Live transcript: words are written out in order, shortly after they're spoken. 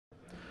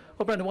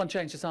Well, Brendan, one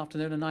change this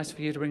afternoon, and nice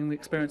for you to bring the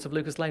experience of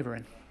Lucas Leiva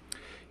in.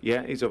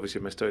 Yeah, he's obviously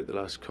missed out the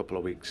last couple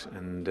of weeks,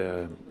 and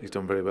he's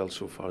done very well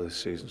so far this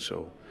season.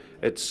 So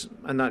it's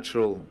a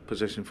natural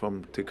position for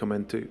him to come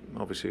into.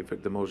 Obviously,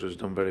 Victor Moser's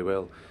done very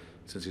well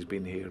since he's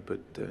been here,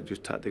 but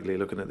just tactically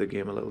looking at the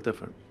game a little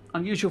different.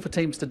 Unusual for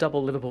teams to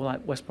double Liverpool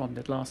like West Brom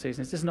did last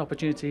season. Is this an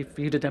opportunity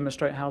for you to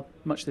demonstrate how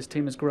much this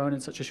team has grown in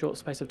such a short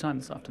space of time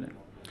this afternoon?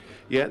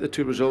 Yeah, the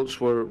two results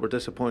were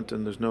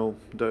disappointing, there's no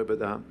doubt about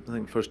that. I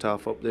think first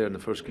half up there in the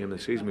first game of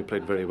the season we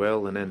played very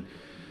well, and then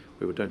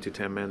we were down to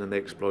 10 men and they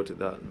exploited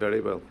that very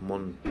well,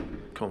 won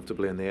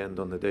comfortably in the end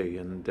on the day.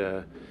 And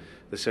the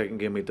second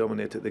game we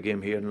dominated the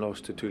game here and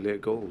lost to 2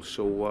 late goals.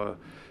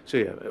 So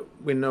yeah,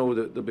 we know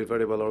that they'll be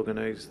very well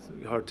organised,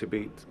 hard to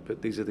beat,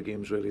 but these are the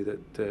games really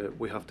that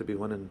we have to be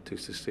winning to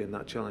sustain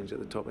that challenge at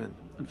the top end.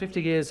 And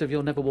 50 years of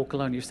You'll Never Walk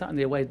Alone, you sat in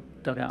the away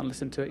dugout and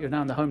listened to it, you're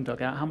now in the home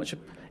dugout. How much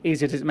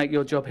easier does it make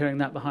your job hearing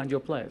that behind your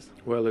players?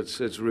 Well, it's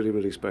really,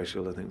 really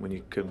special, I think, when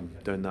you come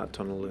down that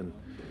tunnel and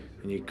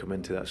you come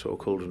into that sort of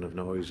cauldron of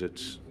noise.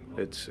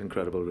 It's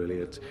incredible,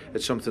 really.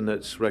 It's something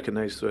that's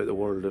recognised throughout the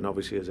world, and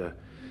obviously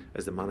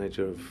as the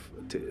manager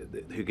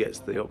who gets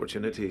the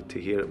opportunity to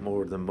hear it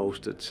more than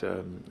most, it's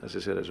as I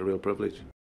said, it's a real privilege.